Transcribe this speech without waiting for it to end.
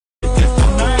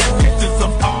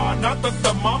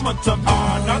mama to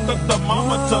not the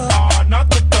mama to not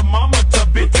the mama to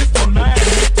bitches don't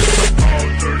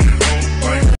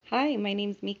Hi, my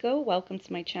name's Miko. Welcome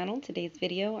to my channel. Today's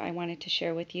video I wanted to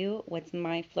share with you what's in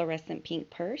my fluorescent pink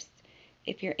purse.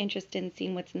 If you're interested in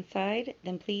seeing what's inside,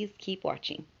 then please keep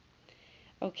watching.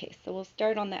 Okay, so we'll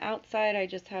start on the outside. I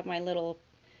just have my little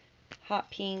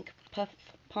hot pink puff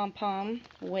pom-pom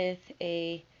with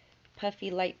a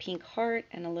puffy light pink heart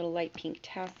and a little light pink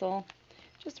tassel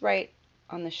just right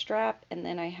on the strap, and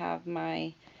then I have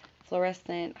my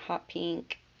fluorescent hot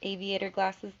pink aviator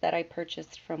glasses that I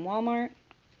purchased from Walmart.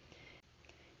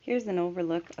 Here's an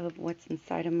overlook of what's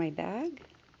inside of my bag.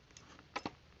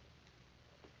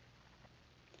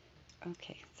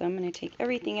 Okay, so I'm going to take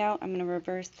everything out. I'm going to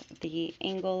reverse the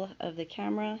angle of the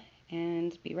camera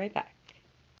and be right back.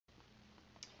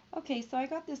 Okay, so I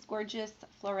got this gorgeous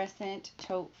fluorescent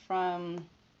tote from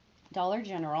Dollar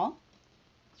General.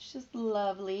 It's just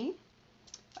lovely.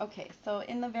 Okay, so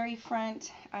in the very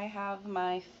front I have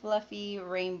my fluffy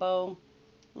rainbow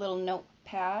little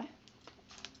notepad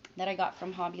that I got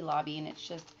from Hobby Lobby, and it's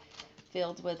just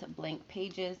filled with blank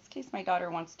pages in case my daughter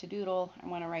wants to doodle. I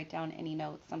want to write down any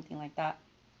notes, something like that.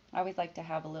 I always like to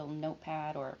have a little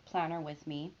notepad or planner with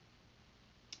me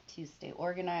to stay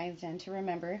organized and to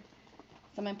remember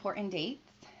some important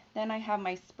dates. Then I have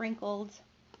my sprinkled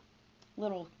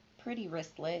little pretty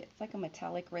wristlet. It's like a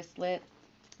metallic wristlet,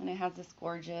 and it has this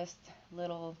gorgeous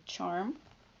little charm.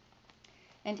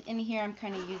 And in here I'm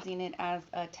kind of using it as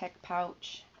a tech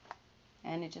pouch,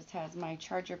 and it just has my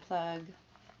charger plug,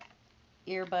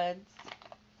 earbuds,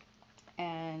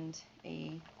 and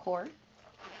a cord.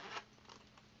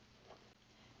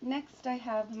 Next I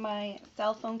have my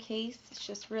cell phone case. It's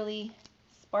just really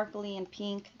sparkly and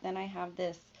pink. Then I have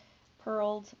this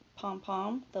pearled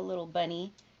pom-pom, the little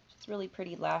bunny. Just really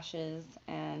pretty lashes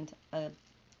and a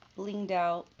blinged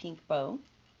out pink bow.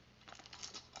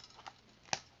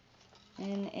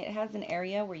 And it has an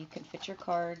area where you can fit your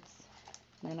cards.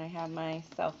 And then I have my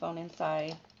cell phone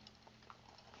inside.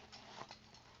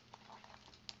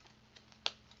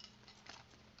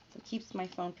 So it keeps my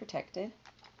phone protected.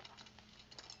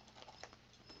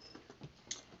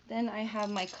 Then I have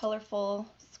my colorful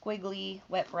squiggly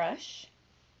wet brush.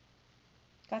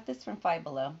 Got this from Five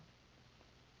Below.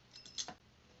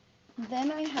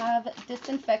 Then I have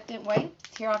disinfectant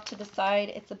wipes here off to the side.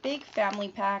 It's a big family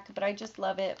pack, but I just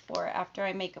love it for after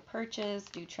I make a purchase,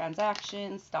 do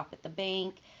transactions, stop at the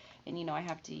bank, and you know I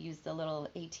have to use the little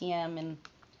ATM and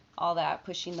all that,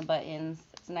 pushing the buttons.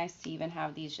 It's nice to even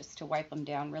have these just to wipe them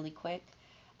down really quick.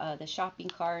 The shopping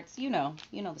carts, you know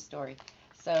the story.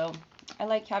 So I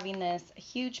like having this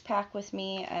huge pack with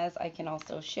me, as I can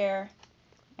also share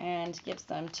and give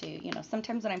some to,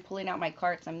 sometimes when I'm pulling out my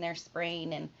carts, I'm there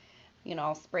spraying, and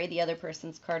I'll spray the other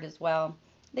person's cart as well.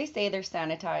 They say they're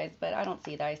sanitized, but I don't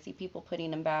see that. I see people putting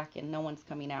them back and no one's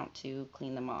coming out to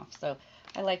clean them off. So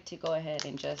I like to go ahead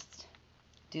and just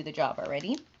do the job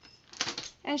already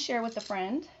and share with a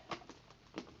friend.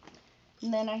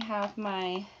 And then I have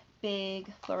my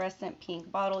big fluorescent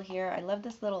pink bottle here. I love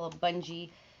this little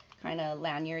bungee kind of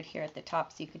lanyard here at the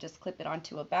top, so you could just clip it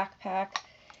onto a backpack.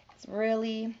 It's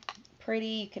really pretty.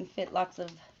 You can fit lots of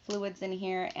fluids in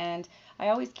here, and I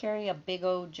always carry a big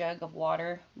old jug of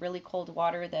water, really cold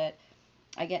water that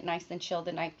I get nice and chilled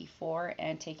the night before,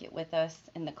 and take it with us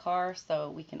in the car so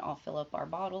we can all fill up our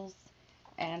bottles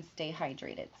and stay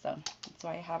hydrated. So that's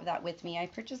why I have that with me. I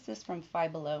purchased this from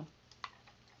Five Below.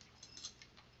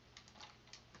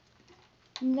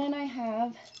 And then I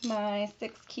have my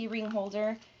 6 key ring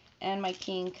holder and my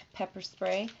pink pepper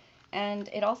spray. And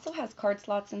it also has card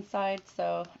slots inside,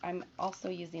 so I'm also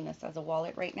using this as a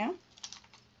wallet right now.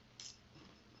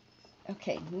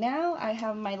 Okay, now I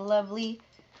have my lovely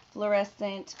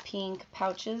fluorescent pink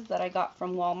pouches that I got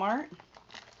from Walmart.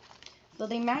 So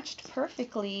they matched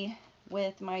perfectly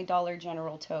with my Dollar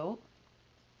General tote.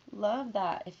 Love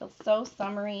that. It feels so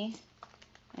summery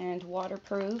and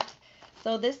waterproof.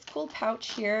 So this cool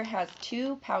pouch here has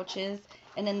 2 pouches,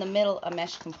 and in the middle a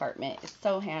mesh compartment. It's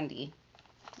so handy.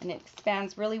 And it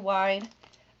expands really wide.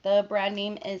 The brand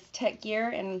name is Tech Gear,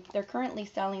 and they're currently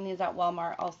selling these at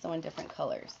Walmart also in different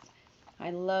colors. I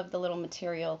love the little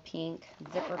material pink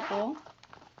zipper pull.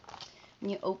 When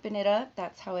you open it up,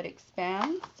 that's how it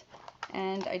expands.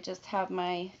 And I just have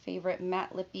my favorite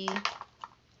matte lippy. I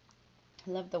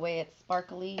love the way it's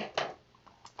sparkly.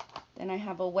 Then I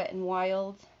have a Wet n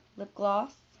Wild lip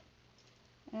gloss.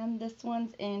 And this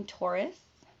one's in Taurus.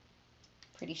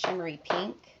 Pretty shimmery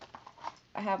pink.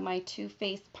 I have my Too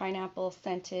Faced Pineapple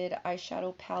Scented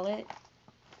Eyeshadow Palette.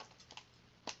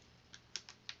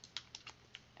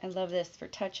 I love this for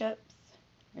touch-ups.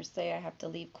 or say I have to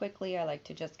leave quickly, I like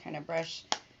to just kind of brush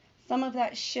some of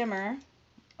that shimmer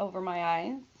over my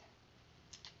eyes.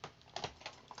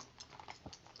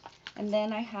 And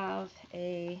then I have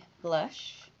a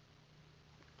blush.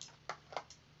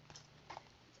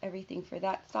 Everything for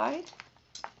that side.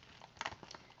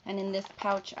 And in this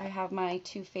pouch I have my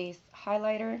Too Faced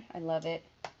highlighter. I love it.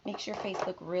 Makes your face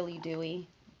look really dewy,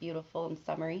 beautiful and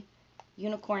summery.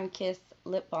 Unicorn Kiss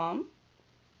lip balm.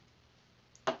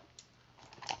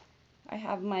 I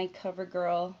have my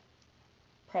CoverGirl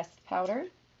pressed powder.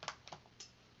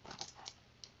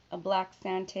 A black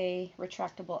Sante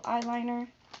retractable eyeliner.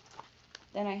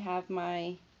 Then I have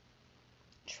my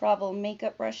travel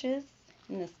makeup brushes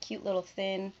in this cute little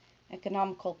thin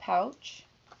economical pouch.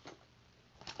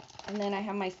 And then I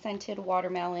have my scented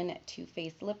watermelon Too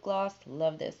Faced lip gloss.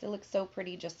 Love this. It looks so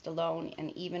pretty just alone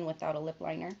and even without a lip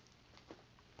liner.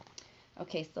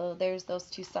 Okay, so there's those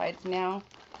two sides now.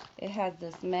 It has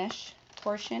this mesh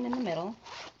portion in the middle.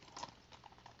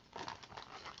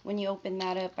 When you open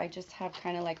that up, I just have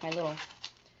kind of like my little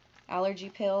allergy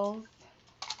pills.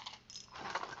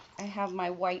 I have my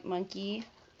White Monkey,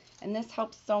 and this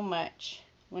helps so much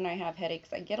when I have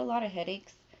headaches. I get a lot of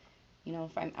headaches, you know,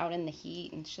 if I'm out in the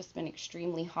heat, and it's just been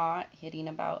extremely hot, hitting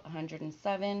about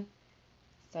 107.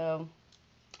 So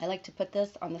I like to put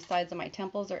this on the sides of my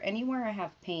temples or anywhere I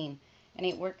have pain, and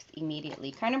it works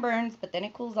immediately. Kind of burns, but then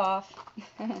it cools off.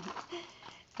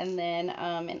 And then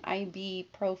an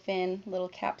ibuprofen little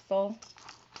capsule,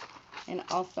 and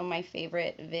also my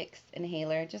favorite Vicks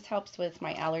inhaler. It just helps with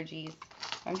my allergies.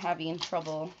 I'm having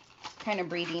trouble kind of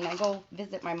breathing. I go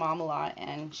visit my mom a lot,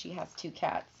 and she has 2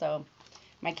 cats, so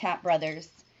my cat brothers,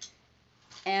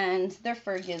 and their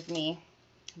fur gives me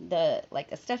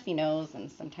like a stuffy nose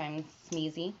and sometimes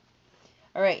sneezy.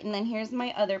 All right, and then here's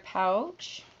my other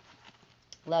pouch.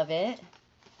 Love it.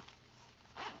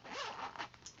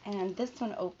 And this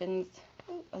one opens,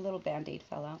 ooh, a little band-aid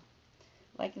fell out,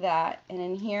 like that. And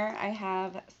in here I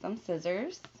have some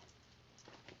scissors.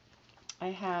 I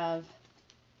have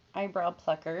eyebrow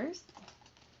pluckers.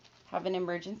 Have an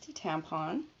emergency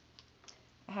tampon.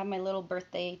 I have my little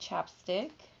birthday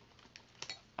chapstick.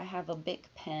 I have a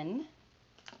Bic pen.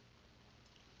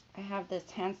 I have this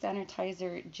hand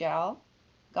sanitizer gel.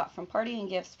 Got from Party and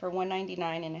Gifts for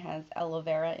 $1.99, and it has aloe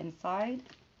vera inside.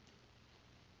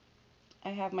 I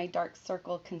have my dark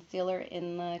circle concealer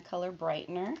in the color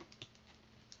Brightener.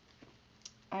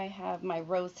 I have my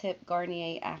Rose Hip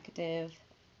Garnier Active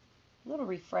little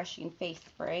refreshing face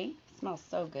spray. It smells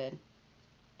so good.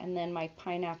 And then my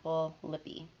Pineapple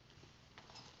Lippy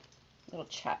little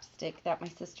chapstick that my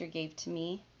sister gave to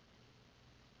me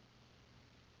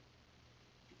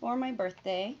for my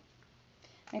birthday.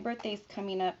 My birthday's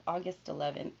coming up August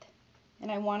 11th.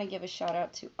 And I want to give a shout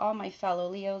out to all my fellow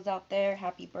Leos out there.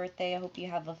 Happy birthday. I hope you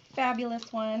have a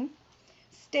fabulous one.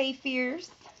 Stay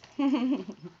fierce.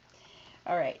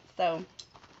 Alright, so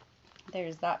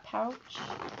there's that pouch.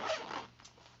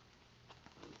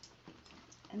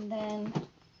 And then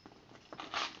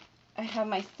I have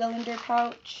my cylinder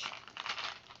pouch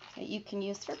that you can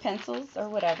use for pencils or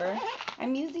whatever.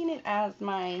 I'm using it as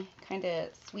my kind of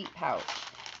sweet pouch.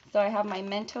 So I have my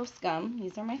Mentos gum.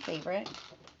 These are my favorite.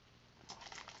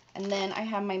 And then I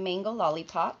have my mango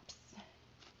lollipops.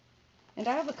 And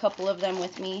I have a couple of them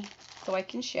with me so I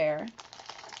can share.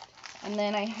 And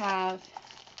then I have,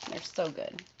 they're so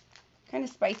good, kind of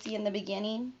spicy in the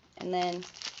beginning. And then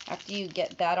after you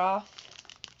get that off,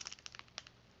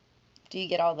 after you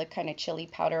get all the kind of chili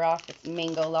powder off, it's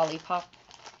mango lollipop.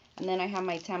 And then I have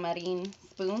my tamarind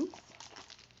spoons.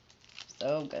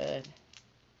 So good.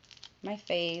 My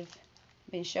fave.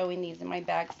 I've been showing these in my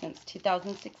bag since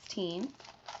 2016.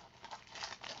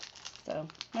 So,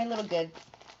 my little goods.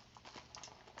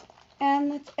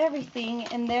 And that's everything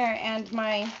in there. And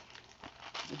my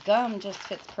gum just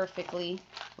fits perfectly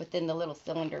within the little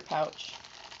cylinder pouch.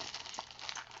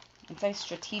 Since I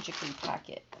strategically pack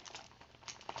it.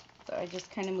 So I just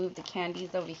kind of move the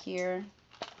candies over here.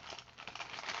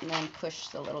 And then push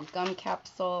the little gum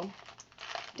capsule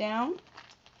down.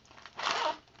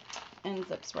 And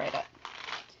zips right up.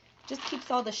 Just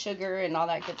keeps all the sugar and all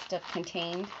that good stuff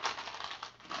contained.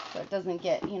 So it doesn't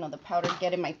get, you know, the powder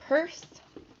get in my purse.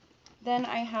 Then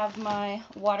I have my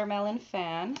watermelon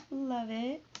fan. Love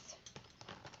it.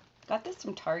 Got this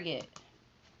from Target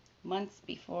months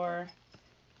before,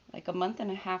 like a month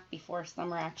and a half before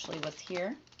summer actually was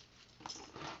here.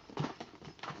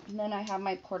 And then I have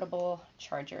my portable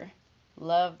charger.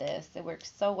 Love this. It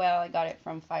works so well. I got it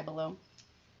from Five Below.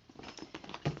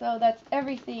 So that's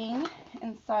everything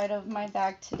inside of my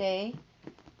bag today.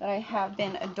 That I have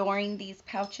been adoring these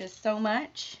pouches so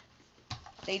much.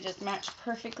 They just match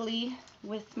perfectly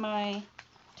with my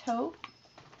tote.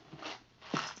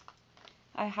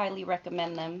 I highly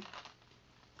recommend them,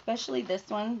 especially this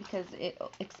one because it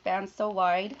expands so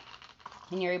wide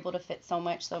and you're able to fit so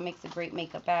much, so it makes a great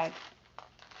makeup bag.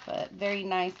 But very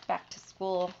nice back to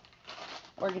school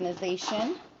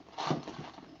organization,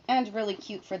 and really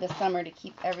cute for the summer to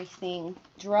keep everything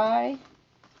dry,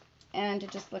 and it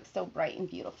just looks so bright and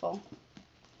beautiful.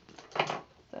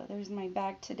 So there's my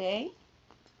bag today.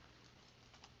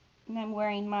 And I'm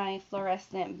wearing my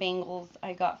fluorescent bangles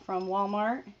I got from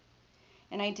Walmart.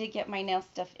 And I did get my nail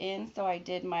stuff in, so I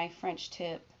did my French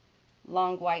tip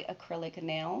long white acrylic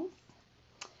nails.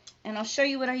 And I'll show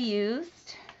you what I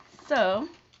used. So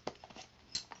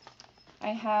I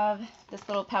have this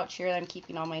little pouch here that I'm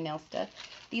keeping all my nail stuff.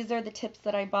 These are the tips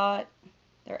that I bought.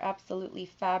 They're absolutely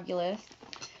fabulous.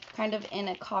 Kind of in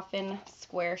a coffin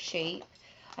square shape.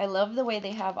 I love the way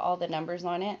they have all the numbers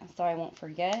on it, so I won't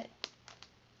forget.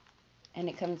 And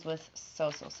it comes with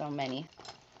so many.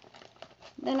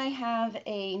 Then I have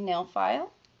a nail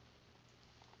file.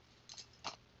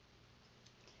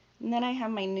 And then I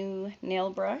have my new nail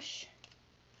brush.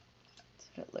 That's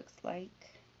what it looks like.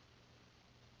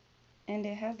 And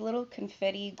it has little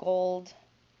confetti gold,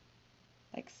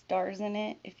 like stars in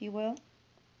it, if you will.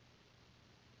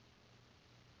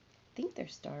 I think they're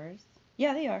stars.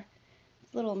 Yeah, they are.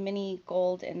 It's little mini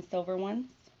gold and silver ones.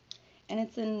 And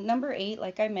it's in number 8,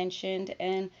 like I mentioned.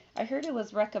 And I heard it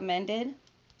was recommended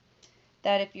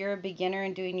that if you're a beginner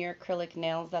and doing your acrylic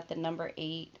nails, that the number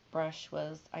 8 brush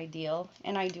was ideal.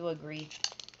 And I do agree.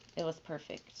 It was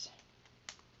perfect.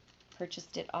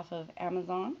 Purchased it off of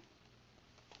Amazon.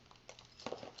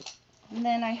 And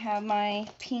then I have my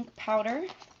pink powder,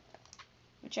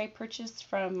 which I purchased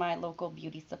from my local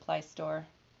beauty supply store,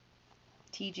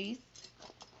 TG's.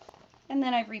 And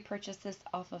then I've repurchased this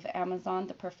off of Amazon,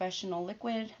 the professional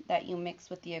liquid that you mix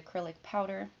with the acrylic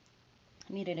powder.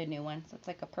 I needed a new one, so it's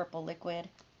like a purple liquid.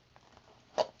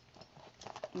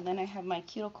 And then I have my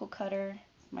cuticle cutter.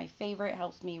 It's my favorite,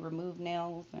 helps me remove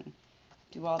nails and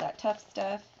do all that tough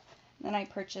stuff. And then I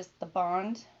purchased the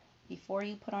Bond. Before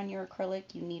you put on your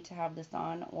acrylic, you need to have this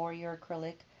on or your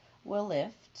acrylic will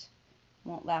lift.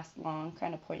 Won't last long,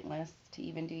 kind of pointless to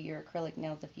even do your acrylic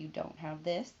nails if you don't have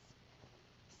this.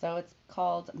 So it's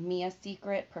called Mia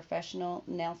Secret Professional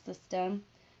Nail System.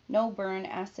 No burn,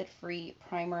 acid-free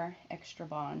primer, extra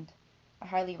bond. I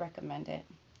highly recommend it.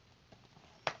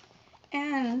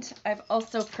 And I've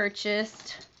also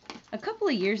purchased a couple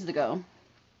of years ago,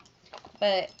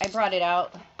 but I brought it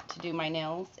out to do my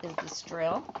nails, is this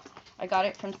drill. I got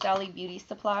it from Sally Beauty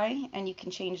Supply, and you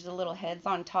can change the little heads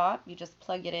on top. You just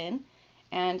plug it in,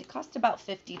 and it cost about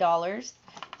 $50.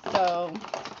 So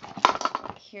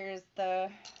here's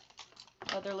the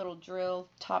other little drill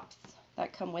tops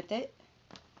that come with it.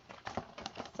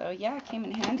 So yeah, it came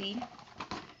in handy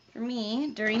for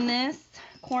me during this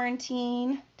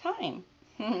quarantine time.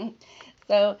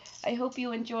 So I hope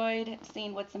you enjoyed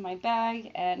seeing what's in my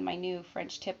bag and my new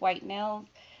French tip white nails.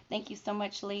 Thank you so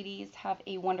much, ladies. Have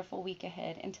a wonderful week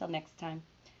ahead. Until next time.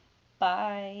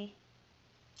 Bye.